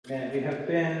Amen. We have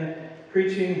been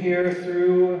preaching here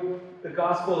through the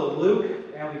Gospel of Luke,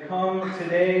 and we come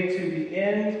today to the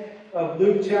end of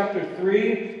Luke chapter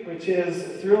 3, which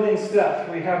is thrilling stuff.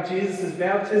 We have Jesus'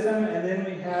 baptism, and then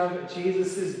we have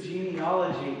Jesus'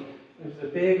 genealogy. There's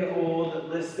a big old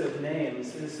list of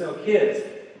names. And so kids,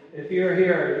 if you're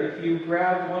here, if you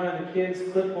grab one of the kids'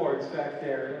 clipboards back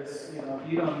there, it's,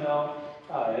 if you don't know,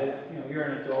 you're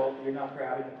an adult, you're not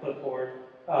grabbing the clipboard.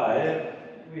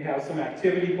 We have some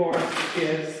activity boards for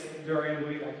kids during the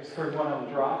week. I just heard one of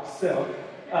them drop.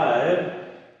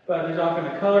 But there's often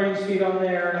a coloring sheet on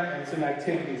there and some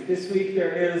activities. This week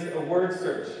there is a word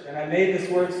search, and I made this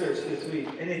word search this week,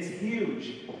 and it's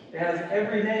huge. It has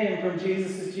every name from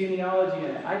Jesus' genealogy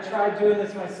in it. I tried doing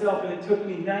this myself, and it took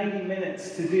me 90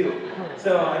 minutes to do.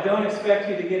 So I don't expect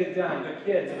you to get it done. But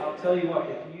kids, I'll tell you what,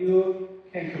 if you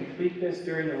can complete this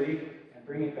during the week and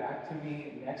bring it back to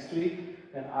me next week,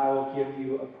 then I will give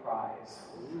you a prize.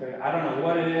 Okay? I don't know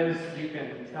what it is. You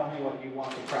can tell me what you want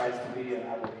the prize to be, and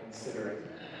I will consider it.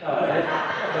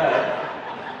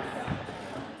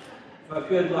 But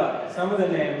good luck. Some of the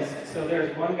names, so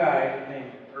there's one guy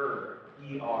named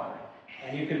E-R,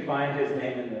 and you can find his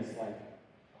name in this like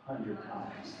 100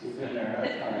 times. He's in there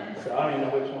a ton. So I don't even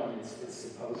know which one it's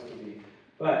supposed to be.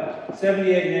 But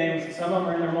 78 names, some of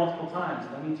them are in there multiple times.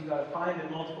 That means you've got to find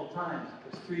it multiple times.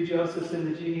 There's 3 Josephs in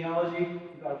the genealogy.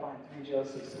 You've got to find 3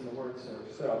 Josephs in the word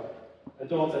search. So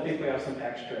adults, I think we have some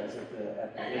extras at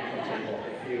the info table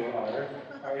if you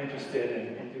are interested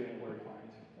in doing word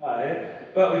find.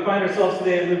 But we find ourselves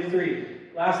today in Luke 3.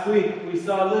 Last week we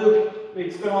saw Luke. We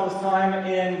spent all this time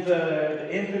in the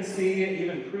infancy,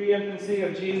 even pre-infancy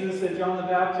of Jesus and John the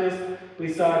Baptist.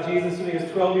 We saw Jesus when he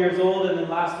was 12 years old, and then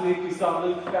last week we saw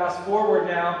Luke fast forward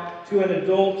now to an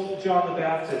adult John the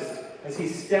Baptist as he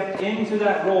stepped into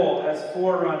that role as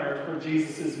forerunner for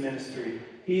Jesus' ministry.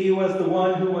 He was the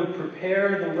one who would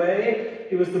prepare the way.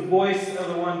 He was the voice of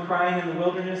the one crying in the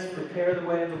wilderness, prepare the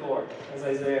way of the Lord, as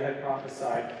Isaiah had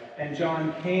prophesied. And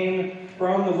John came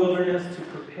from the wilderness to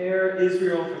prepare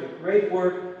Israel for the great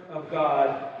work of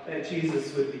God that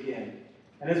Jesus would begin.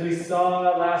 And as we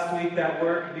saw last week, that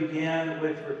work began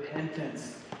with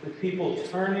repentance, with people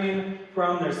turning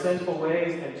from their sinful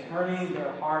ways and turning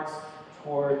their hearts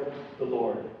toward the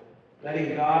Lord.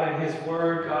 Letting God and His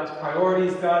Word, God's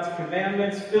priorities, God's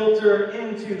commandments filter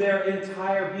into their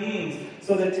entire beings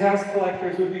so that tax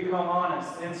collectors would become honest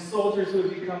and soldiers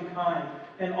would become kind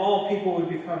and all people would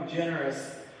become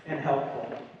generous and helpful.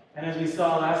 And as we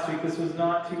saw last week, this was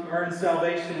not to earn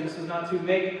salvation. This was not to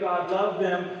make God love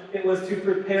them. It was to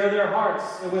prepare their hearts.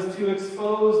 It was to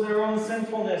expose their own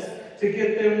sinfulness, to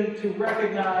get them to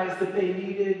recognize that they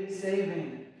needed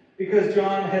saving. Because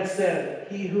John had said,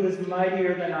 "He who is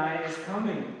mightier than I is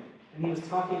coming." And he was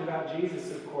talking about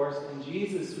Jesus, of course, and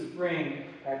Jesus would bring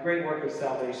that great work of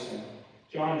salvation.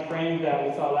 John framed that,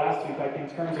 we saw last week, like in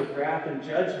terms of wrath and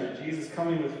judgment. Jesus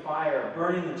coming with fire,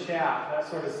 burning the chaff, that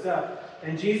sort of stuff.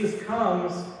 And Jesus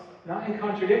comes, not in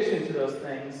contradiction to those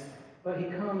things, but he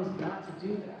comes not to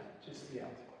do that just yet.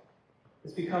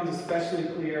 This becomes especially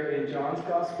clear in John's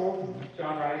Gospel.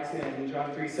 John writes in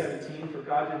John 3:17, "For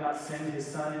God did not send his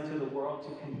Son into the world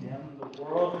to condemn the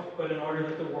world, but in order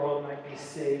that the world might be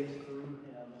saved through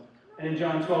him." And in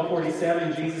John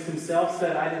 12:47, Jesus himself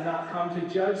said, "I did not come to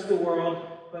judge the world,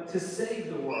 but to save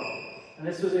the world." And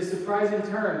this was a surprising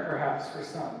turn, perhaps, for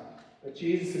some. But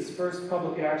Jesus' first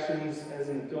public actions as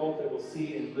an adult that we'll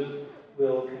see in Luke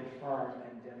will confirm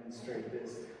and demonstrate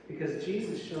this. Because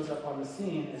Jesus shows up on the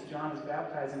scene as John is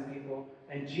baptizing people,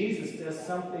 and Jesus does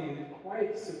something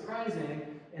quite surprising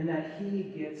in that he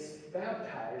gets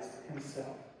baptized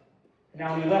himself.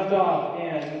 Now, we left off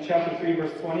in chapter 3,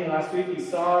 verse 20. Last week we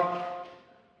saw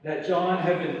that John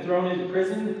had been thrown into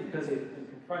prison because he had been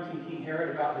confronting King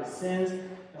Herod about his sins.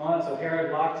 And so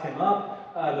Herod locked him up.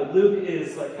 But Luke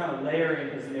is like kind of layering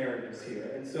his narratives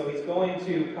here. And so he's going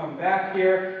to come back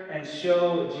here and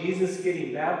show Jesus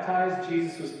getting baptized.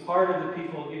 Jesus was part of the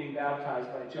people getting baptized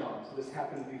by John. So this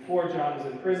happened before John was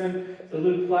in prison. So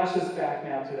Luke flashes back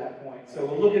now to that point. So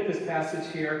we'll look at this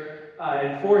passage here.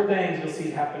 And 4 things you'll see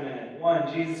happen in it.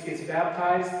 1, Jesus gets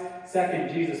baptized.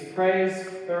 2nd, Jesus prays.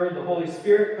 3rd, the Holy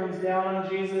Spirit comes down on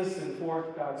Jesus. And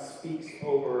 4th, God speaks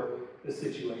over the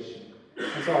situation.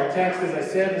 And so our text, as I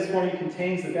said this morning,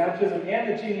 contains the baptism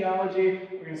and the genealogy.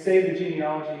 We're going to save the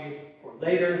genealogy for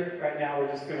later. Right now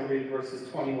we're just going to read verses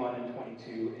 21 and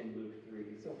 22 in Luke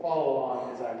 3. So follow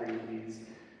along as I read these.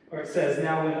 Where it says,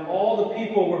 "Now when all the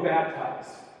people were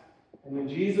baptized, and when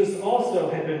Jesus also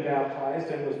had been baptized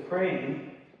and was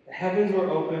praying, the heavens were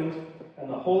opened,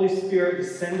 and the Holy Spirit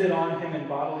descended on him in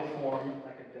bodily form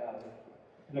like a dove.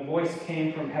 And a voice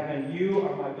came from heaven, "You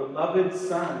are my beloved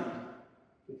Son.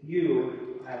 With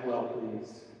you I am well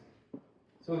pleased."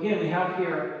 So again, we have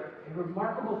here a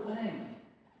remarkable thing.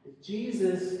 It's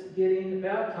Jesus getting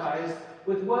baptized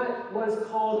with what was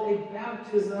called a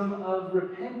baptism of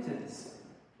repentance,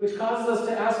 which causes us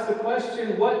to ask the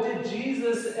question, what did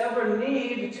Jesus ever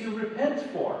need to repent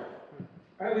for?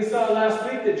 Right, we saw last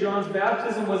week that John's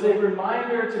baptism was a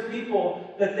reminder to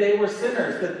people that they were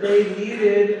sinners, that they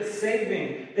needed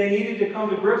saving. They needed to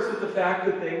come to grips with the fact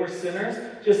that they were sinners,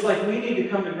 just like we need to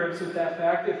come to grips with that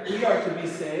fact if we are to be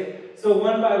saved. So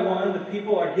one by one, the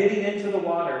people are getting into the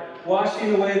water,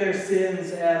 washing away their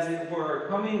sins, as it were,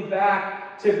 coming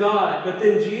back to God. But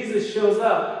then Jesus shows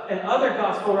up, and other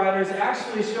gospel writers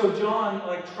actually show John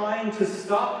trying to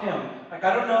stop him.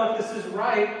 I don't know if this is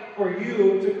right for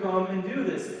you to come and do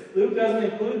this. Luke doesn't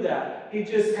include that. He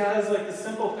just has the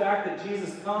simple fact that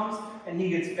Jesus comes and he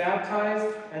gets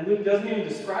baptized, and Luke doesn't even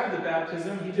describe the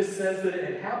baptism. He just says that it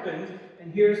had happened,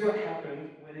 and here's what happened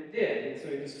when it did. And so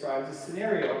he describes a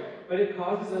scenario, but it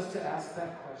causes us to ask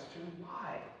that question,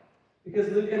 why? Because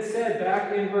Luke had said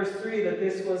back in verse 3 that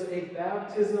this was a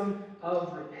baptism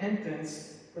of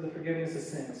repentance for the forgiveness of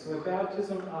sins. So a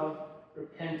baptism of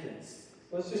repentance.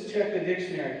 Let's just check the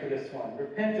dictionary for this one.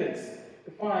 Repentance,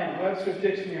 defined, Webster's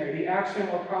Dictionary, the action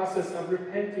or process of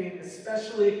repenting,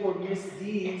 especially for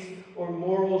misdeeds or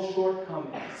moral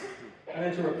shortcomings. And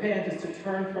then to repent is to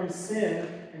turn from sin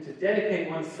and to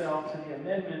dedicate oneself to the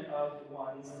amendment of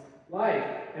one's life.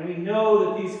 And we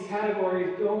know that these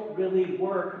categories don't really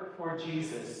work for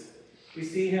Jesus. We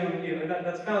see him,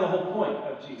 that's kind of the whole point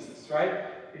of Jesus, right?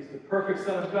 He's the perfect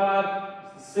Son of God.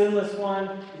 He's the sinless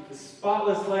one. He's the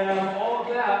spotless Lamb. All of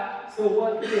that. So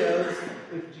what gives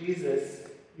with Jesus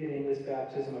getting this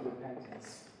baptism of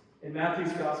repentance? In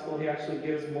Matthew's Gospel, he actually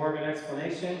gives more of an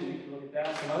explanation. We can look at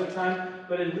that some other time.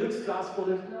 But in Luke's Gospel,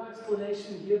 there's no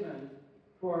explanation given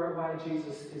for why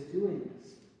Jesus is doing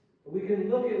this. But we can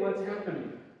look at what's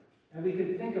happening, and we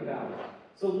can think about it.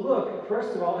 So look,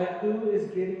 first of all, at who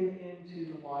is getting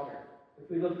into the water.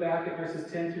 If we look back at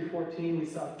verses 10 through 14, we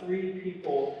saw 3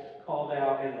 people called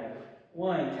out in there.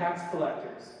 1, tax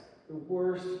collectors, the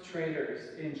worst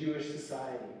traitors in Jewish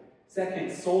society.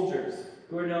 2, soldiers,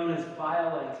 who are known as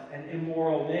violent and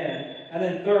immoral men. And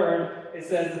then 3rd, it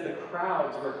says that the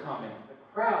crowds were coming. The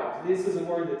crowds, this is a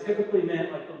word that typically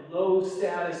meant the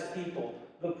low-status people,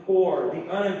 the poor, the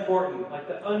unimportant,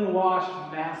 the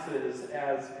unwashed masses,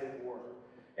 as it were.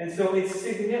 And so it's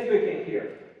significant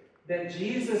here that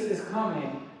Jesus is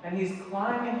coming and he's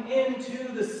climbing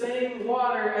into the same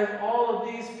water as all of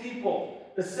these people.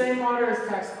 The same water as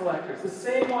tax collectors, the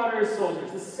same water as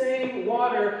soldiers, the same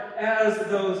water as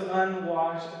those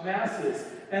unwashed masses.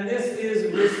 And this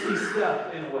is risky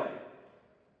stuff in a way.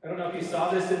 I don't know if you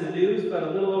saw this in the news, but a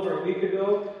little over a week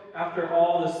ago, after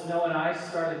all the snow and ice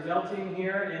started melting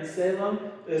here in Salem,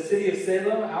 the city of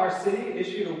Salem, our city,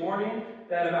 issued a warning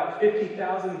that about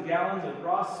 50,000 gallons of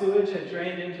raw sewage had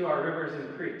drained into our rivers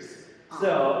and creeks.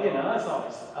 So, that's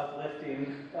always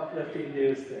uplifting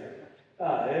news there.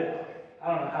 I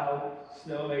don't know how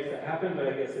snow makes that happen, but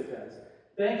I guess it does.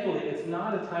 Thankfully, it's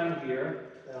not a time of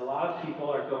year that a lot of people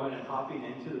are going and hopping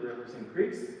into the rivers and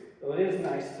creeks, though it is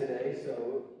nice today,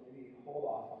 so maybe hold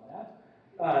off on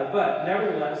that. But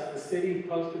nevertheless, the city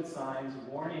posted signs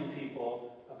warning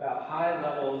people about high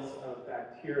levels of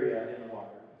bacteria in the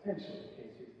water, potentially, in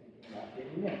case you're thinking about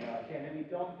getting in. Okay, maybe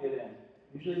don't get in.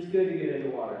 Usually it's good to get into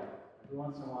water. Every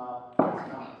once in a while, it's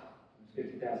not. There's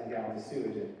 50,000 gallons of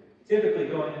sewage in. Typically,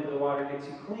 going into the water gets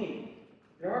you clean.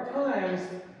 There are times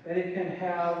that it can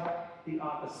have the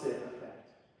opposite effect.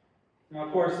 Now,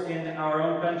 of course, in our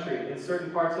own country, in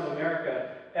certain parts of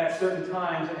America, at certain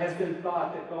times, it has been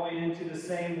thought that going into the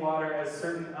same water as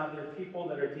certain other people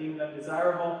that are deemed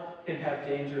undesirable can have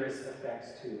dangerous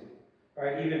effects too.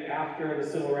 Right? Even after the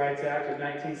Civil Rights Act of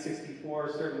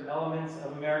 1964, certain elements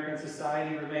of American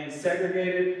society remained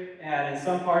segregated, and in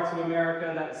some parts of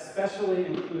America, that especially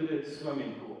included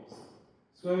swimming pools.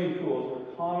 Swimming pools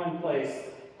were a commonplace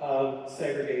of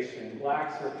segregation.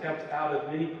 Blacks were kept out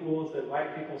of many pools that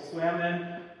white people swam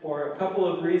in for a couple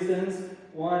of reasons.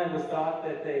 One, it was thought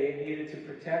that they needed to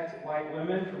protect white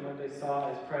women from what they saw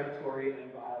as predatory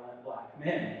and violent black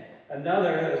men.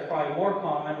 Another, that was probably more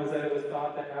common, was that it was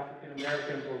thought that African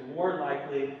Americans were more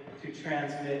likely to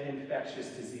transmit infectious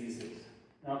diseases.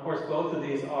 Now, of course, both of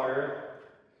these are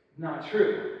not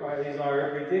true. Right? These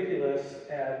are ridiculous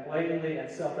and blatantly and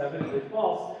self-evidently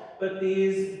false, but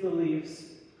these beliefs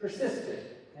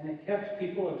persisted, and it kept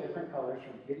people of different colors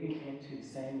from getting into the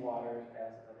same waters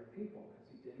as other people,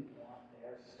 because you didn't want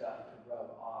their stuff to rub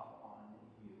off on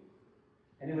you.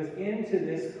 And it was into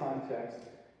this context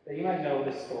that you might know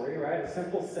this story, right? A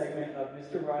simple segment of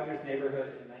Mr. Rogers'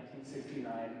 Neighborhood in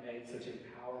 1969 made such a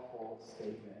powerful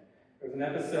statement. There was an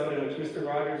episode in which Mr.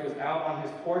 Rogers was out on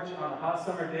his porch on a hot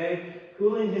summer day,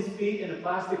 cooling his feet in a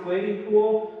plastic wading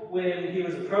pool, when he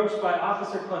was approached by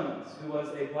Officer Clemens, who was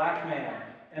a black man.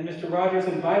 And Mr. Rogers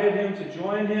invited him to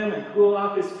join him and cool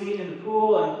off his feet in the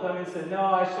pool, and Clemens said, "No,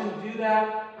 I shouldn't do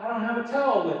that. I don't have a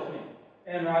towel with me."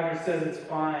 And Rogers says, "It's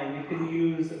fine. You can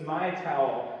use my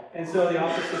towel." And so the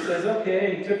officer says, "Okay,"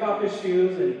 and he took off his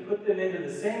shoes and he put them into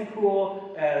the same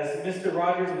pool as Mr.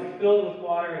 Rogers, and they filled it with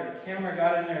water, and the camera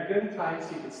got in there good and tight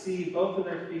so you could see both of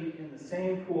their feet in the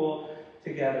same pool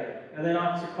together. And then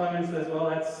Officer Clemens says, "Well,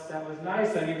 that was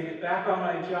nice. I need to get back on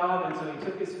my job." And so he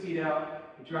took his feet out,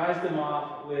 he dries them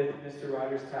off with Mr.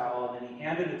 Rogers' towel, and then he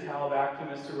handed the towel back to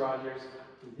Mr. Rogers,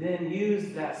 who then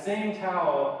used that same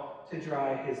towel to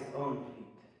dry his own feet.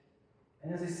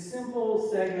 And it's a simple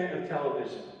segment of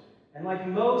television. And like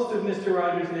most of Mr.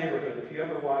 Rogers' Neighborhood, if you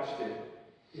ever watched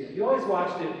it, you always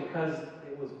watched it because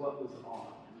it was what was on.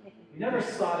 You never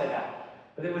sought it out,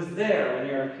 but it was there when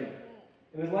you were a kid.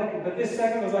 But this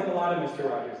segment was like a lot of Mr.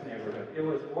 Rogers' Neighborhood. It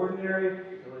was ordinary,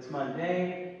 it was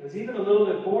mundane, it was even a little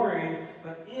bit boring,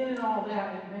 but in all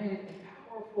that, it made a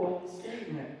powerful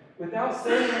statement. Without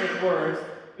saying it with words,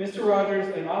 Mr. Rogers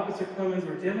and Officer Clemens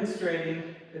were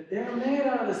demonstrating that they were made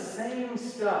out of the same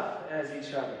stuff as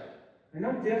each other. There's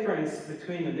no difference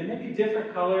between them. They may be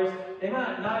different colors. They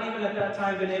might not even at that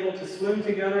time been able to swim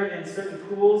together in certain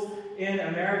pools in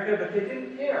America, but they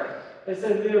didn't care. They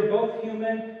said they were both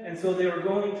human, and so they were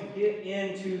going to get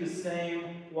into the same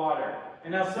water.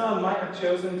 And now some might have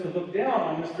chosen to look down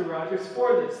on Mr. Rogers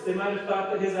for this. They might have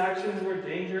thought that his actions were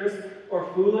dangerous or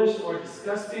foolish or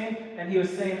disgusting, and he was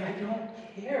saying, "I don't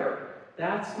care.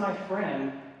 That's my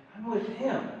friend. I'm with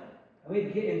him. And we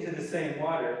get into the same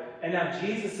water." And now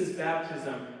Jesus'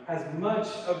 baptism has much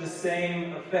of the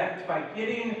same effect. By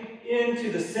getting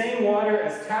into the same water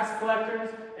as tax collectors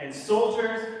and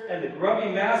soldiers and the grubby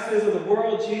masses of the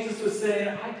world, Jesus was saying,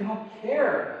 "I don't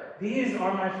care. These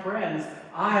are my friends.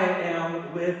 I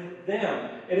am with them."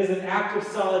 It is an act of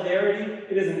solidarity.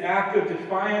 It is an act of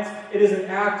defiance. It is an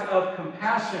act of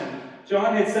compassion.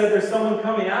 John had said, "There's someone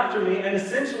coming after me," and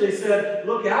essentially said,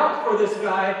 "Look out for this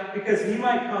guy because he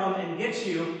might come and get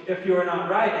you if you're not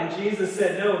right." And Jesus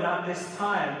said, "No, not this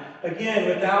time." Again,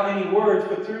 without any words,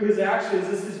 but through his actions,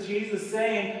 this is Jesus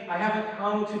saying, "I haven't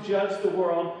come to judge the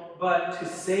world, but to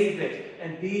save it.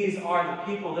 And these are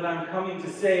the people that I'm coming to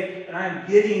save, and I'm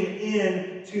getting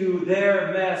into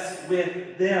their mess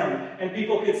with them." And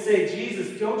people could say,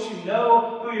 "Jesus, don't you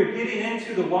know who you're getting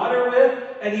into the water with?"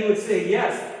 And he would say,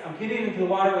 "Yes, I'm getting into the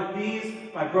water with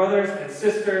these, my brothers and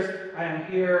sisters. I am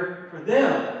here for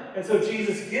them." And so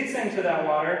Jesus gets into that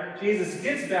water, Jesus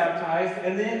gets baptized,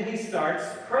 and then he starts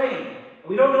praying.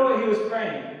 We don't know what he was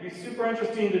praying. It'd be super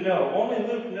interesting to know. Only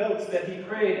Luke notes that he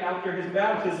prayed after his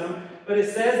baptism, but it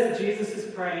says that Jesus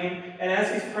is praying, and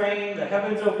as he's praying, the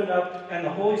heavens open up, and the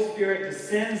Holy Spirit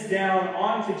descends down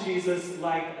onto Jesus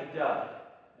like a dove.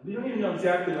 And we don't even know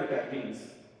exactly what that means.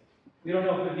 We don't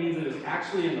know if it means it was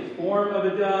actually in the form of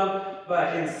a dove,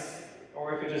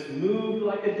 or if it just moved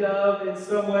like a dove in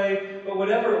some way. But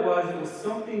whatever it was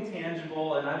something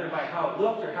tangible, and either by how it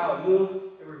looked or how it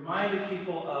moved, it reminded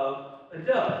people of a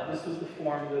dove. This was the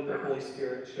form that the Holy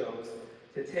Spirit chose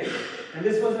to take. And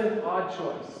this was an odd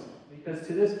choice, because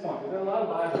to this point, we've got a lot of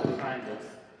Bible behind us,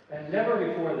 and never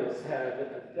before this had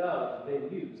a dove been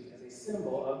used as a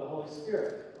symbol of the Holy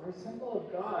Spirit, or a symbol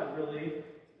of God, really,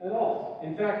 at all.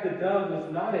 In fact, the dove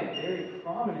was not a very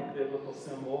prominent biblical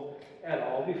symbol at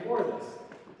all before this.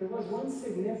 There was one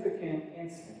significant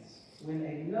instance when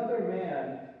another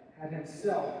man had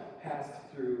himself passed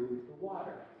through the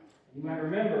water. You might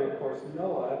remember, of course,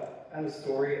 Noah and the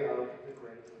story of the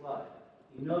great flood.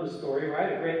 You know the story,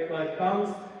 right? A great flood comes,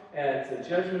 and it's the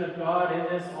judgment of God. In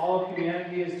this, all of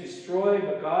humanity is destroyed,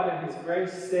 but God in his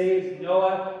grace saves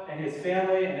Noah and his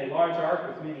family in a large ark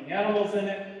with many animals in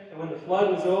it. And when the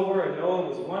flood was over and Noah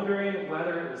was wondering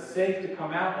whether it was safe to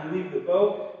come out and leave the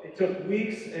boat, it took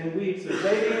weeks and weeks of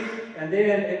waiting, and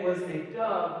then it was a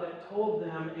dove that told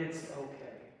them it's okay.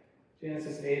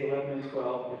 Genesis 8, 11, and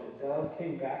 12, "And the dove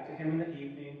came back to him in the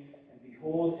evening, and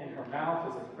behold, in her mouth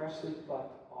was a freshly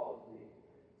plucked olive leaf."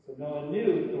 So Noah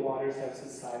knew that the waters have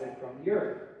subsided from the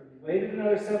earth. And he waited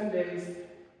another 7 days and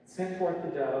sent forth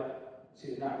the dove. She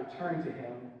did not return to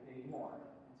him anymore.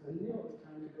 So he knew it was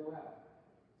time to go out.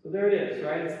 So there it is,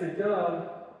 right? It's the dove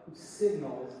who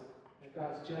signals that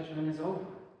God's judgment is over.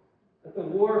 That the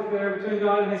warfare between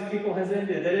God and his people has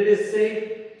ended. That it is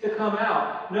safe to come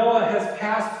out. Noah has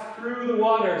passed through the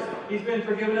waters. He's been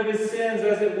forgiven of his sins,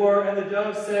 as it were, and the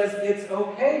dove says it's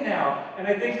okay now. And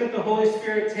I think that the Holy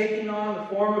Spirit taking on the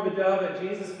form of a dove at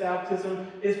Jesus' baptism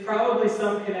is probably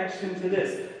some connection to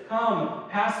this. Come,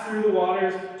 pass through the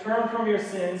waters, turn from your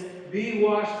sins, be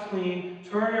washed clean,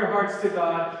 turn your hearts to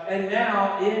God, and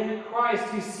now in Christ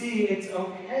you see it's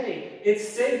okay. It's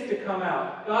safe to come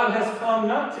out. God has come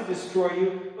not to destroy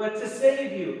you, but to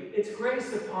save you. It's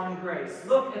grace upon grace.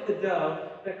 Look at the dove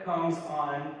that comes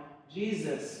on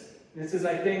Jesus. This is,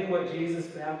 I think, what Jesus'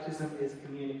 baptism is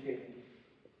communicating.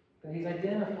 That he's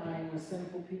identifying with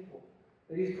sinful people.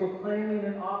 That he's proclaiming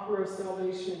an offer of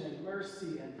salvation and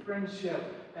mercy and friendship,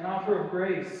 an offer of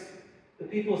grace. The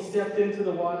people stepped into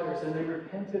the waters and they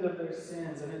repented of their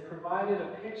sins, and it provided a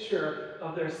picture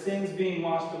of their sins being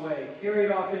washed away,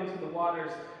 carried off into the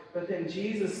waters. But then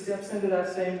Jesus steps into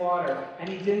that same water, and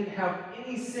he didn't have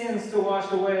any sins to wash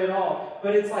away at all.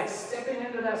 But it's like stepping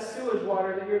into that sewage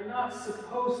water that you're not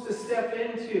supposed to step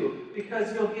into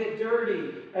because you'll get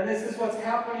dirty. And this is what's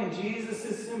happening. Jesus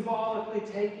is symbolically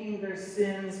taking their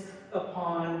sins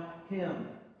upon him.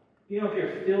 You know, if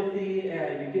you're filthy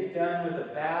and you get done with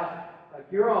a bath, like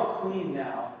you're all clean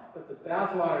now, but the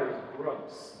bath water is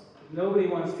gross. Nobody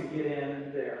wants to get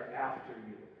in there after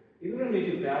you. Even when we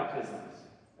do baptisms,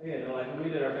 you know, like when we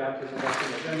did our baptism back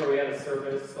in November, we had a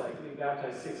service, like we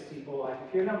baptized 6 people. Like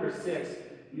if you're number 6,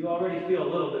 you already feel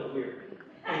a little bit weird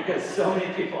because so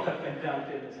many people have been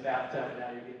dunked in this bathtub and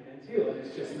now you're getting in too, and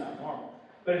it's just not normal.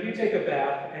 But if you take a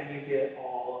bath and you get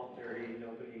all dirty,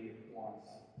 nobody wants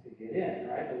to get in,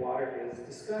 right? The water is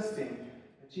disgusting.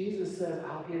 But Jesus says,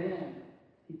 I'll get in.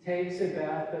 He takes a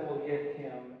bath that will get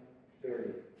him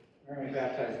dirty. I remember we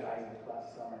baptized Isaac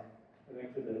last summer. We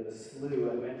went to the slough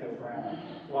at Minto Brown.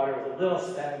 The water was a little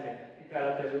stagnant. He got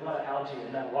up there, there's a lot of algae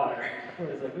in that water. It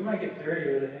was like, we might get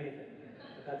dirtier than anything,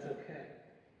 but that's okay.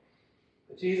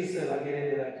 But Jesus said, I'll get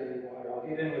into that dirty water. I'll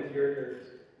get in with your dirt.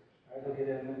 Right? He'll get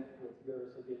in with yours.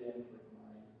 He'll get in with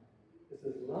mine. This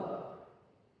is love.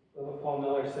 Look what Paul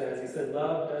Miller says. He said,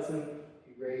 love doesn't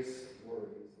erase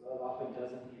worries. Love often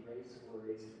doesn't erase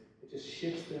worries. It just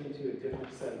shifts them to a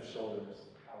different set of shoulders,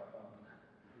 our own.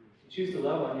 If you choose to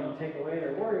love one, you don't take away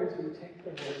their worries, you take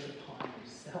their worries upon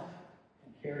yourself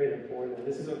and carry them for them.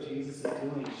 This is what Jesus is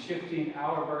doing, shifting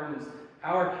our burdens,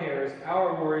 our cares,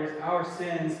 our worries, our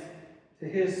sins to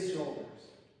his shoulders.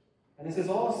 And this is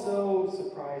all so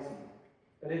surprising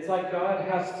that it's like God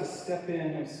has to step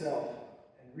in himself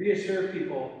and reassure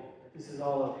people that this is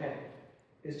all okay.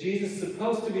 Is Jesus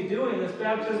supposed to be doing this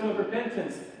baptism of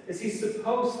repentance? Is he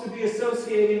supposed to be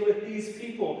associating with these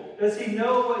people? Does he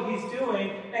know what he's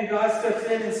doing? And God steps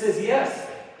in and says, yes,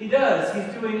 he does.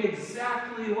 He's doing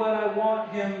exactly what I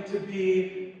want him to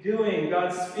be doing.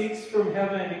 God speaks from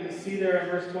heaven. You can see there in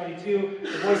verse 22,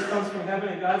 the voice comes from heaven,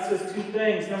 and God says 2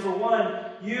 things. Number 1,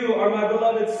 you are my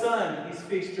beloved Son. He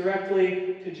speaks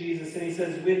directly to Jesus, and he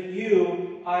says, with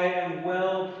you I am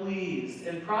well pleased.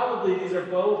 And probably these are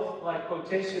both like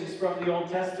quotations from the Old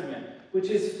Testament, which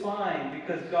is fine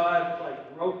because God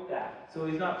wrote that. So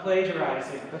he's not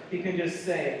plagiarizing. He can just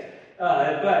say it.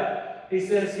 But he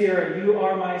says here, you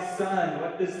are my Son.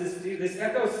 What does this do? This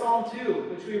echoes Psalm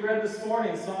 2, which we read this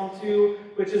morning. Psalm 2,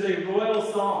 which is a royal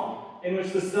psalm in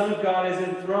which the Son of God is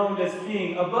enthroned as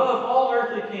king above all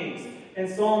earthly kings. And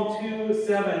Psalm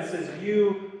 2:7 says,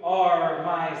 you are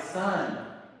my Son.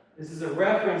 This is a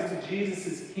reference to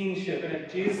Jesus' kingship. And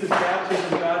at Jesus'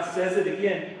 baptism, God says it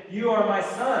again. You are my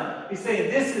Son. He's saying,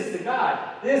 this is the God.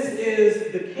 This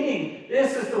is the King.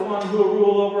 This is the one who will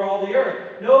rule over all the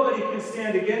earth. Nobody can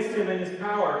stand against him in his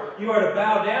power. You are to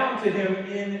bow down to him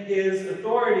in his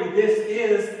authority. This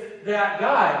is that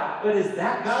guy. But is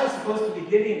that guy supposed to be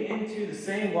getting into the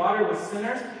same water with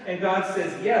sinners? And God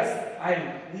says, yes, I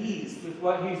am pleased with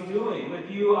what he's doing. With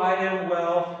you I am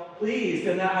well pleased.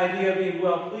 And that idea of being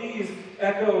well pleased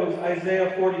echoes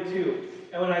Isaiah 42.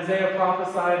 And when Isaiah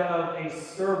prophesied of a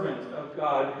servant of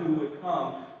God who would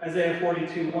come, Isaiah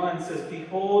 42:1 says,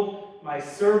 behold, my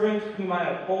servant whom I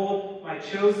uphold, my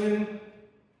chosen,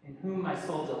 in whom my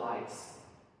soul delights.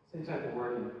 Same type of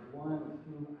wording. One with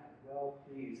whom I am well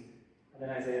pleased. And then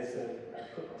Isaiah says, I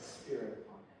put my spirit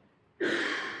on him.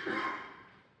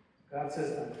 God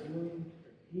says,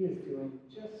 he is doing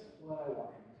just what I want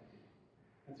him to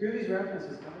do. And through these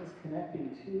references, God is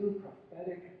connecting 2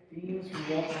 prophetic themes from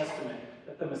the Old Testament.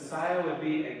 That the Messiah would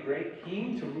be a great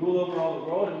king to rule over all the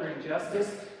world and bring justice,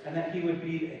 and that he would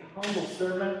be a humble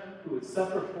servant who would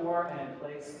suffer for and in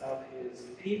place of his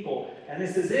people. And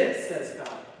this is it, says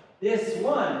God. This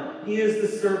one, he is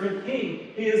the servant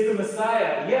king. He is the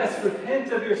Messiah. Yes,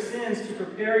 repent of your sins to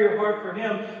prepare your heart for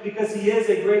him, because he is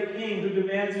a great king who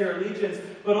demands your allegiance,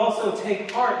 but also take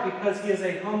heart because he is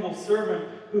a humble servant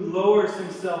who lowers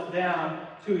himself down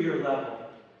to your level.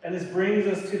 And this brings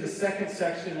us to the second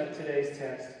section of today's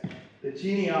text, the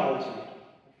genealogy, my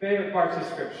favorite parts of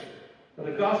Scripture. So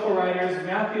the gospel writers,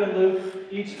 Matthew and Luke,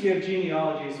 each give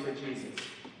genealogies for Jesus.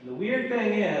 And the weird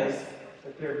thing is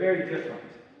that they're very different.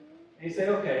 And you say,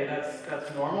 okay,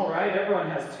 that's normal, right? Everyone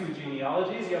has two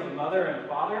genealogies. You have a mother and a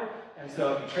father. And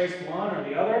so if you traced one or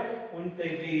the other, wouldn't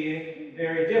they be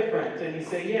very different? And you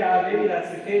say, yeah, maybe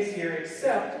that's the case here,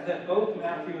 except that both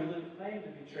Matthew and Luke claim to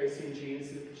be tracing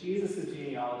Jesus'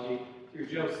 genealogy through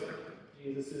Joseph,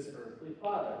 Jesus' earthly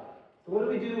father. So what do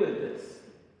we do with this?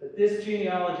 That this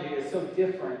genealogy is so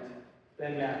different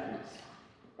than Matthew's.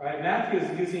 Right? Matthew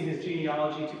is using his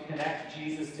genealogy to connect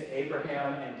Jesus to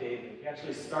Abraham and David. He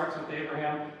actually starts with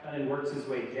Abraham and then works his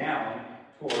way down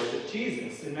towards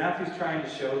Jesus. And Matthew's trying to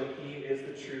show that he is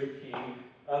the true king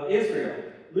of Israel.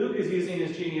 Luke is using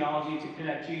his genealogy to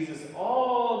connect Jesus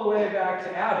all the way back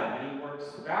to Adam. And he works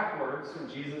backwards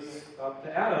from Jesus up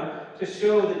to Adam to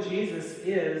show that Jesus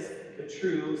is the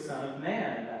true Son of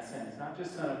Man in that sense. Not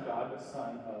just Son of God, but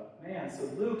Son of Man. So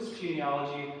Luke's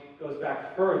genealogy goes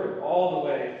back further, all the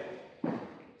way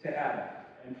to Adam.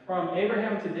 And from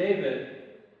Abraham to David,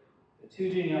 the two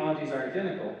genealogies are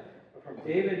identical. But from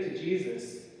David to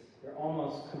Jesus, they're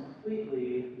almost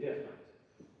completely different.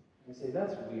 And you say,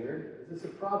 that's weird. Is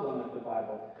this a problem with the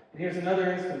Bible? And here's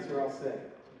another instance where I'll say,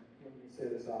 you say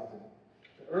this often.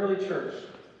 The early church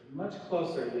is much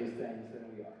closer to these things than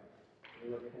we are.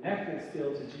 They were connected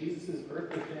still to Jesus'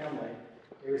 earthly family.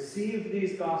 They received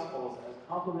these Gospels as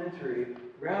complementary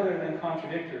rather than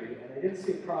contradictory, and they didn't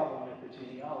see a problem with the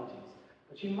genealogies.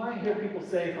 But you might hear people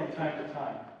say from time to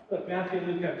time, look, Matthew and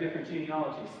Luke have different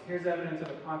genealogies. Here's evidence of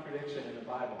a contradiction in the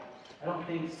Bible. I don't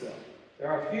think so.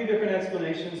 There are a few different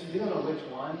explanations. We don't know which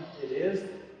one it is,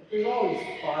 but there's always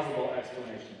plausible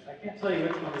explanations. I can't tell you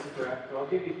which one is correct, but I'll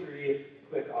give you three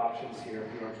quick options here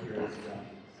if you are curious about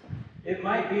these. It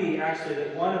might be, actually,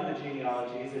 that one of the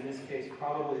genealogies, in this case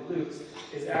probably Luke's,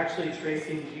 is actually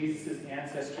tracing Jesus'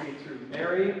 ancestry through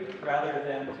Mary rather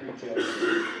than through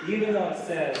Joseph. Even though it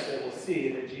says that we'll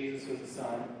see that Jesus was the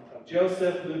son of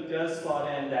Joseph, Luke does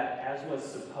slot in that as was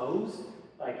supposed,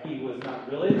 like he was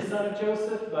not really the son of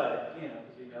Joseph, but,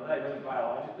 because we know that he wasn't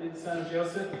biologically the son of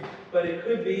Joseph. But it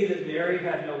could be that Mary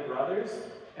had no brothers,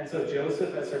 and so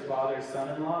Joseph, as her father's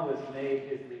son-in-law, was made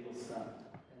his legal son.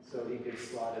 So he gets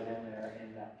slotted in there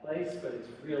in that place, but it's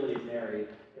really Mary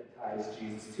that ties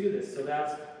Jesus to this. So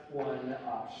that's one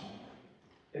option.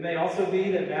 It may also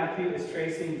be that Matthew is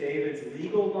tracing David's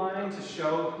legal line to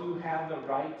show who had the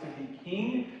right to be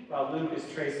king, while Luke is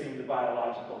tracing the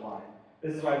biological line.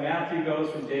 This is why Matthew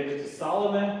goes from David to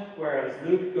Solomon, whereas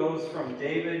Luke goes from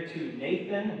David to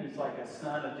Nathan, who's like a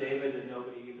son of David that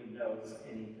nobody even knows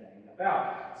anything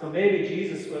about. So maybe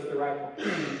Jesus was the rightful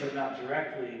king, but not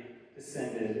directly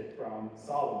descended from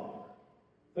Solomon.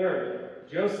 Third,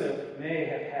 Joseph may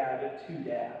have had two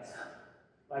dads,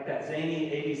 like that zany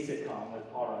 80s sitcom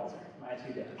with Paul Reiser, My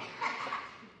Two Dads.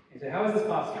 You say, how is this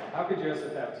possible? How could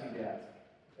Joseph have two dads?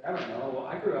 I don't know. Well,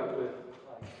 I grew up with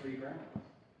like three grandmas.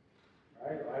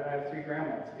 Right? Why did I have three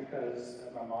grandmas? Because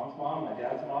my mom's mom, my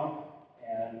dad's mom,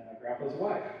 and my grandpa's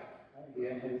wife. He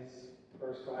and his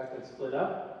first wife had split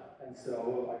up, and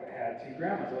so I had two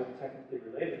grandmas. I wasn't technically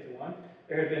related to one.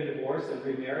 There had been divorce and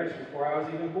remarriage before I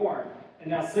was even born. And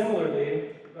now similarly,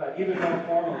 but even more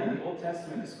formally, the Old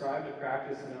Testament described a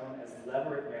practice known as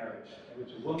levirate marriage, in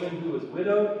which a woman who was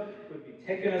widowed would be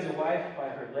taken as a wife by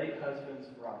her late husband's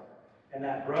brother. And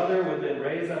that brother would then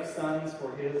raise up sons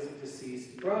for his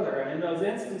deceased brother. And in those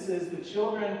instances, the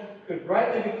children could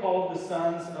rightly be called the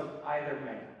sons of either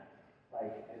man,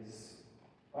 like his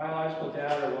biological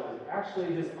dad, or what was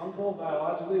actually his uncle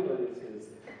biologically, but it's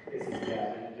his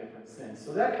dad in a different sense.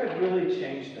 So that could really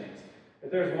change things.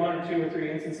 If there's one or two or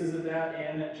three instances of that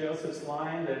in Joseph's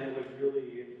line, then it would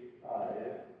really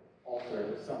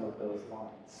alter some of those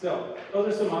lines. So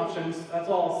those are some options. That's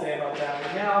all I'll say about that.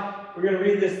 But now we're going to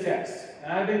read this text.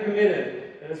 And I've been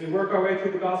committed that as we work our way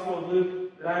through the Gospel of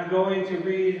Luke, that I'm going to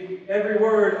read every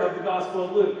word of the Gospel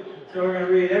of Luke. So we're going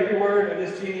to read every word of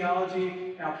this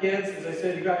genealogy. Now kids, as I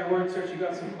said, you got your word search, you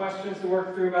got some questions to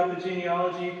work through about the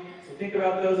genealogy. So think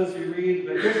about those as we read.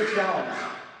 But here's a challenge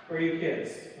for you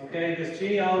kids. Okay, this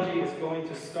genealogy is going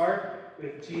to start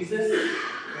with Jesus.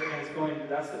 And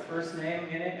that's the first name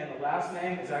in it, and the last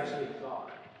name is actually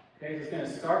God. Okay, so it's going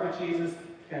to start with Jesus,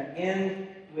 it's going to end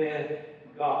with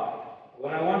God.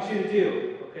 What I want you to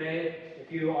do, okay,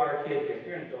 if you are a kid here, if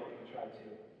you're an adult,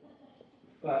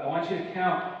 But I want you to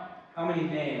count how many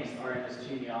names are in this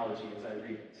genealogy as I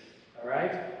read it. All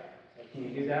right? So can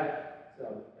you do that?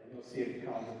 So you'll see it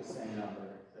comes with the same number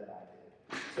that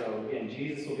I did. So again,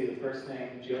 Jesus will be the first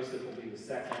name, Joseph will be the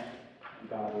second, and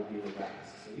God will be the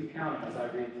last. So you count them as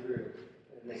I read through.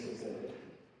 And this is it.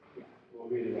 Yeah, we'll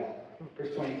read it out.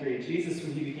 Verse 23, Jesus,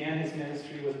 when he began his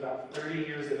ministry, was about 30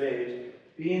 years of age,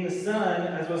 being the son,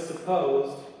 as was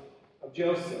supposed, of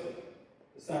Joseph,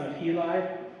 the son of Heli,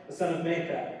 the son of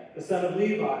Mathat, the son of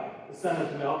Levi, the son of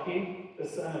Melchi, the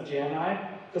son of Jannai,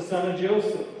 the son of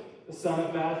Joseph, the son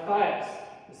of Mattathias,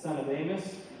 the son of Amos,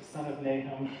 the son of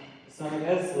Nahum, the son of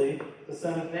Esli, the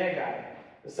son of Nagai,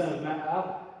 the son of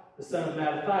Maath, the son of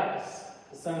Mattathias,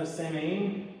 the son of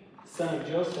Semaim, the son of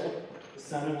Joseph, the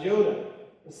son of Joda,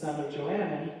 the son of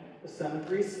Johanan, the son of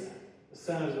Risa, the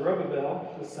son of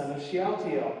Zerubbabel, the son of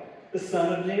Shealtiel, the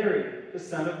son of Neri, the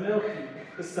son of Melchi,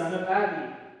 the son of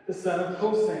Adi, the son of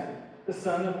Kosan, the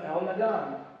son of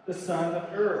Elnadam, the son of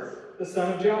the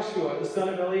son of Joshua, the son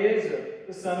of Eleazar,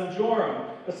 the son of Joram,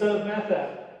 the son of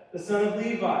Methath, the son of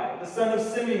Levi, the son of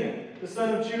Simeon, the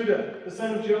son of Judah, the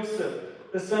son of Joseph,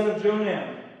 the son of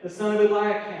Jonam, the son of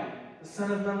Eliakim, the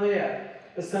son of Meleah,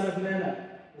 the son of Menah,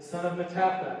 the son of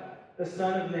Mattatha, the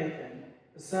son of Nathan,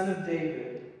 the son of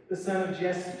David, the son of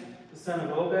Jesse, the son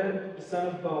of Obed, the son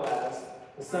of Boaz,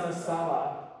 the son of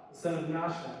Salah, the son of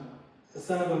Nashon, the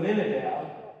son of Aminadab,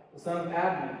 the son of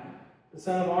Admin, the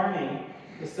son of Arni,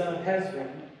 the son of Hezron,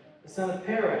 the son of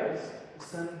Perez, the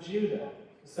son of Judah,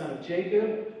 the son of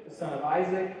Jacob, the son of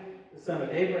Isaac, the son of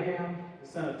Abraham, the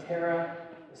son of Terah,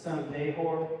 the son of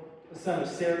Nahor, the son of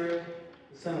Serug,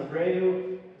 the son of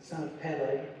Reu, the son of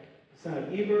Peleg, the son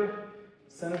of Eber,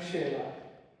 the son of Shelah,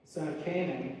 the son of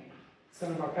Canaan, the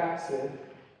son of Arphaxad,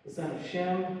 the son of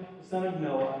Shem, the son of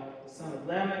Noah, the son of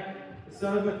Lamech, the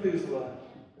son of Methuselah,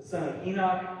 the son of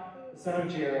Enoch, the son of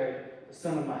Jared, the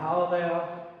son of Mahalalel,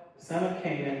 the son of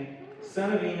Canaan, the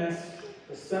son of Enos,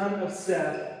 the son of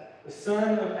Seth, the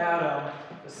son of Adam,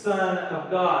 the son of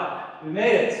God. We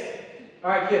made it. All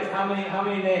right, kids, how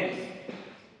many names?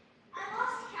 I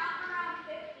lost count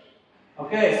around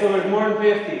 50. Okay, so there's more than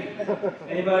 50.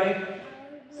 Anybody?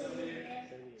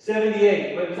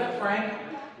 78. Wait, was that Frank?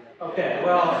 Okay,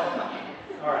 well,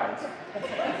 all right.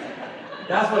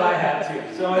 That's what I had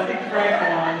too. So I think Frank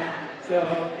won.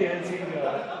 So kids, you can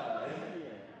go.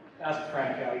 Ask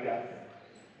Frank how he got there.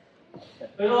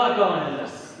 There's a lot going on in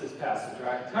this passage,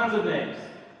 right? Tons of names.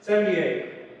 78,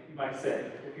 you might say,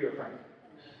 if you're a Frank.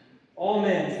 All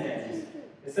men's names.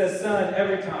 It says son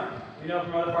every time. We know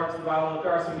from other parts of the Bible,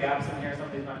 there are some gaps in here. Some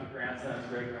of these might be grandsons,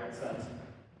 great-grandsons.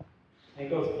 And it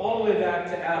goes all the way back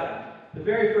to Adam, the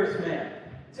very first man.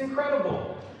 It's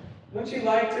incredible. Wouldn't you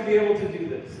like to be able to do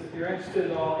this? If you're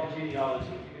interested at all in genealogy,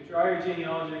 you could draw your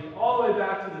genealogy all the way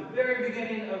back to the very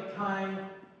beginning of time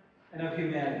and of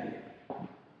humanity.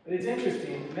 But it's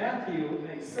interesting, Matthew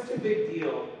makes such a big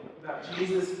deal about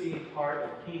Jesus being part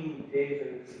of King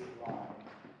David's line.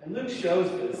 And Luke shows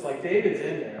this, like David's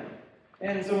in there.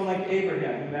 And someone like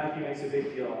Abraham, who Matthew makes a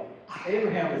big deal of.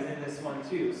 Abraham is in this one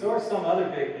too. So are some other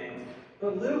big names.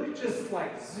 But Luke just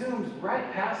like zooms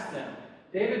right past them.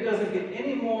 David doesn't get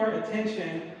any more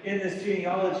attention in this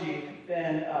genealogy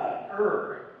than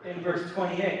in verse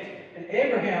 28. And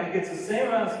Abraham gets the same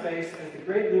amount of space as the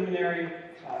great luminary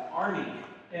Arni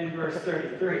in verse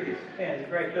 33, and the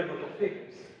great biblical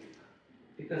figures.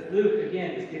 Because Luke,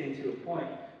 again, is getting to a point,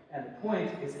 and the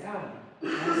point is Adam, the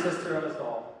ancestor of us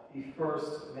all, the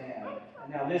first man.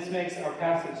 And now this makes our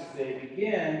passage today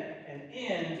begin and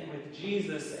end with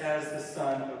Jesus as the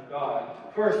Son of God.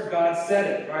 First, God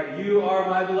said it, right? You are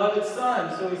my beloved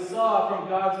Son. So we saw from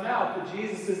God's mouth that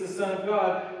Jesus is the Son of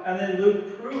God, and then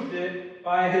Luke proved it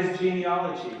by his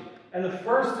genealogy. And the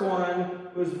first one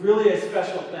was really a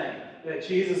special thing, that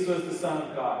Jesus was the Son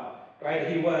of God.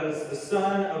 Right? He was the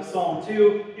son of Psalm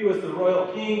 2. He was the royal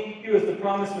king. He was the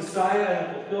promised Messiah and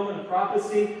the fulfillment of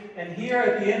prophecy. And here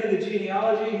at the end of the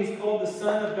genealogy, he's called the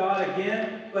Son of God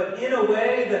again, but in a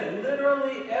way that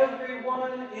literally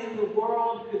everyone in the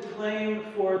world could claim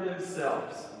for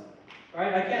themselves.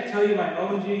 Right? I can't tell you my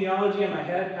own genealogy in my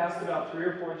head past about 3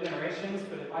 or 4 generations,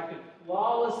 but if I could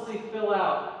flawlessly fill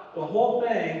out the whole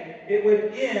thing, it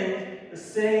would end the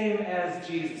same as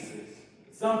Jesus's.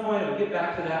 At some point, it would get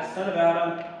back to that son of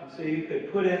Adam, and so you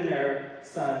could put in there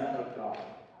Son of God.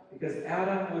 Because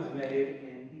Adam was made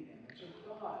in the image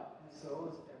of God, and so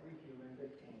was every human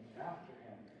that came after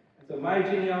him. And so my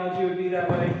genealogy would be that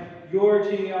way. Your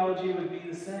genealogy would be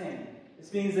the same.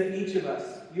 This means that each of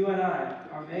us, you and I,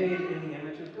 are made in the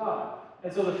image of God.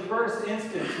 And so the first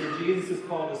instance where Jesus is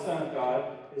called the Son of God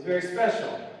is very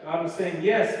special. God was saying,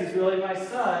 yes, he's really my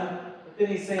son, but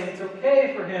then he's saying it's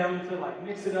okay for him to like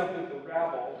mix it up with the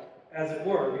rabble, as it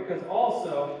were, because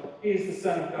also he's the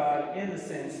Son of God in the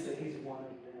sense that he's one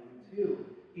of them too.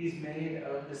 He's made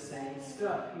of the same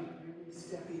stuff. He's really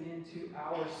stepping into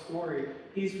our story.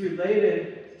 He's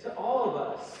related to all of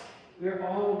us. We're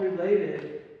all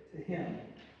related to him.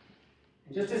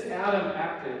 And just as Adam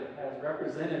acted as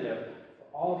representative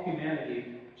for all of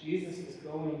humanity, Jesus is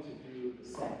going to do the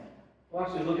same. We'll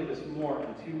actually look at this more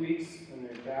in 2 weeks when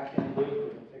they're back in Luke. We're going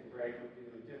to take a break. We'll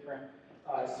do a different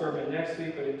sermon next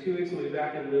week, but in 2 weeks we'll be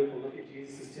back in Luke. We'll look at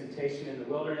Jesus' temptation in the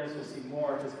wilderness. We'll see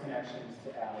more of his connections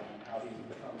to Adam and how he's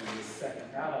becoming the second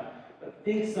Adam. But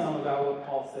think some about what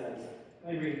Paul says.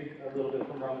 Let me read a little bit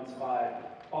from Romans 5.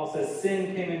 Paul says,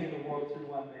 sin came into the world through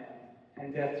one man,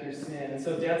 and death through sin. And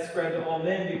so death spread to all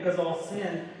men because all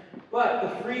sinned. But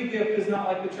the free gift is not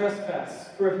like the trespass.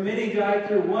 For if many died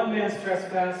through one man's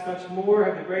trespass, much more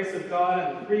have the grace of God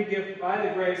and the free gift by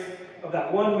the grace of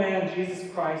that one man,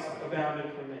 Jesus Christ,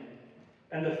 abounded for many.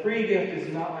 And the free gift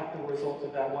is not like the result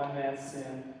of that one man's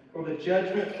sin. For the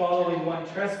judgment following one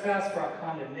trespass brought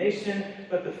condemnation,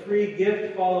 but the free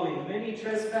gift following many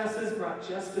trespasses brought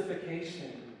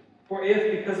justification. For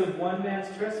if, because of one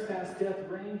man's trespass, death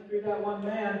reigned through that one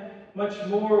man, much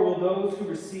more will those who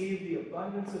receive the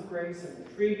abundance of grace and the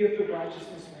free gift of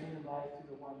righteousness reign in life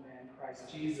through the one man,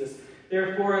 Christ Jesus.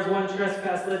 Therefore, as one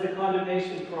trespass led to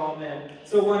condemnation for all men,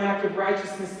 so one act of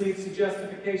righteousness leads to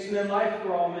justification and life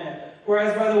for all men. For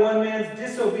as by the one man's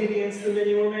disobedience the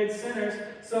many were made sinners,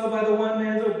 so by the one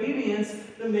man's obedience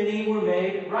the many were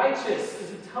made righteous.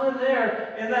 There's a ton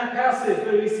there in that passage,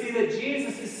 but we see that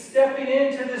Jesus is stepping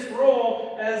into this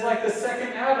role as like the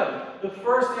second Adam. The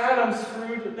first Adam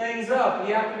screwed things up.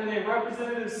 He acted in a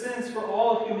representative sense for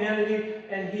all of humanity,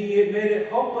 and he made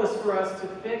it hopeless for us to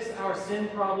fix our sin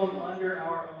problem under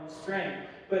our own strength.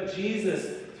 But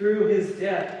Jesus, through his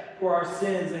death for our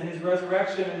sins and his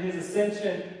resurrection and his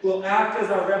ascension, will act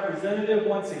as our representative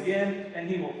once again, and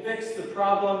he will fix the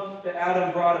problem that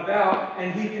Adam brought about.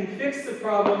 And he can fix the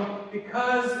problem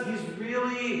because he's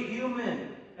really human.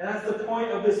 And that's the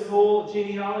point of this whole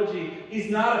genealogy.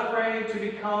 He's not afraid to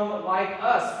become like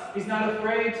us. He's not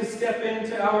afraid to step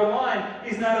into our line.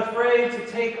 He's not afraid to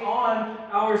take on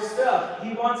our stuff.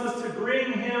 He wants us to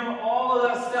bring him all of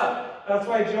that stuff. That's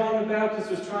why John the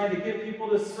Baptist was trying to get people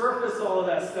to surface all of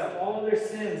that stuff, all of their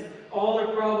sins, all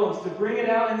their problems, to bring it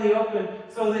out in the open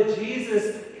so that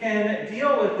Jesus can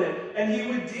deal with it. And he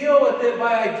would deal with it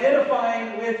by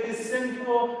identifying with his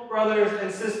sinful brothers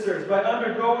and sisters, by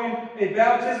undergoing a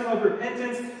baptism of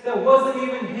repentance that wasn't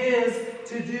even his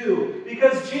to do.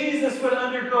 Because Jesus would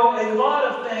undergo a lot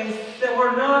of things that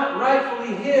were not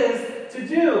rightfully his to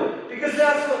do. Because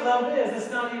that's what love is.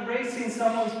 It's not erasing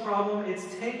someone's problem. It's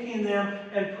taking them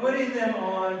and putting them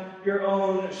on your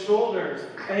own shoulders.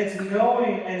 And it's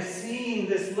knowing and seeing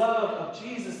this love of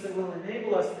Jesus that will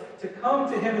enable us to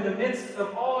come to him in the midst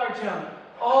of all our junk,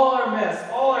 all our mess,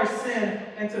 all our sin,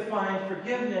 and to find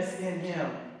forgiveness in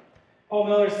him. Paul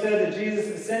Miller said that Jesus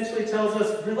essentially tells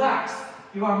us, relax,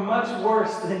 you are much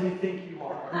worse than you think you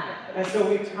are. And so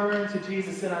we turn to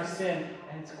Jesus in our sin,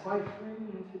 and it's quite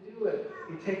freeing to do it.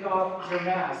 You take off your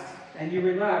mask, and you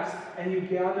relax, and you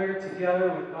gather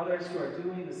together with others who are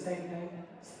doing the same thing, and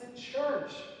that's the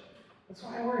church. That's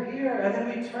why we're here. And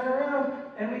then we turn around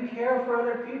and we care for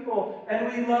other people. And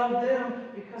we love them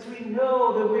because we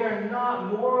know that we are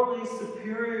not morally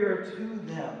superior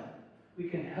to them. We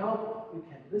can help, we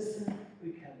can listen,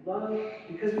 we can love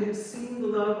because we have seen the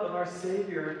love of our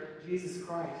Savior, Jesus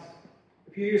Christ.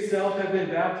 If you yourself have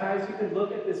been baptized, you can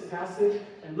look at this passage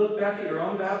and look back at your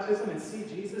own baptism and see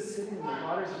Jesus sitting in the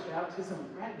waters of baptism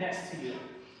right next to you,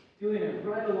 doing it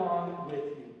right along with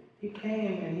you. He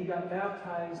came and he got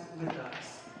baptized with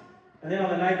us. And then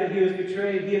on the night that he was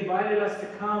betrayed, he invited us to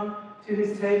come to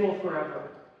his table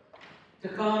forever. To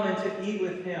come and to eat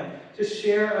with him. To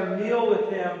share a meal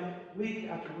with him week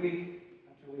after week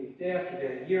after week, day after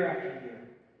day, year after year.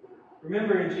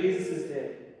 Remember in Jesus'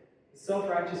 day, the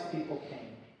self-righteous people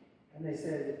came. And they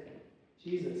said,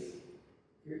 Jesus,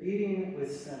 you're eating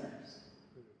with sinners.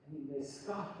 And they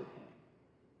scoffed at him.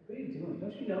 What are you doing?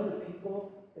 Don't you know the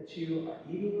people that you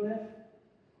are eating with?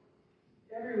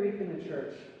 Every week in the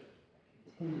church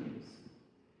continues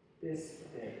this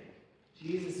day.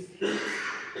 Jesus keeps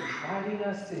inviting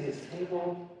us to his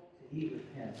table to eat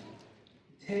with him.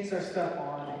 He takes our stuff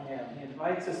on him. He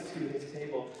invites us to his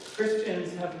table.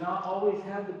 Christians have not always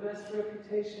had the best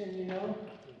reputation, you know.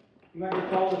 You might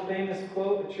recall the famous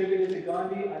quote attributed to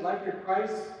Gandhi, I like your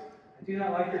Christ, I do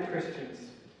not like your Christians.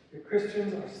 Your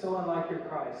Christians are so unlike your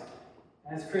Christ.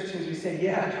 And as Christians, we say,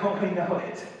 yeah, don't we know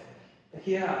it? But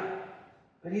yeah.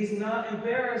 But he's not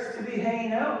embarrassed to be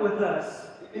hanging out with us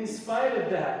in spite of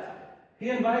that. He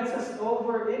invites us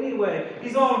over anyway.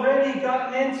 He's already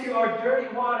gotten into our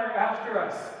dirty water after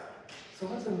us. So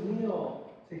what's a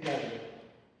meal together?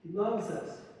 He loves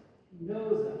us. He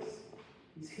knows us.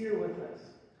 He's here with us.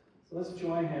 So let's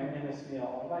join him in this meal.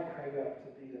 I'll invite Craig up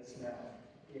to lead us now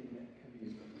in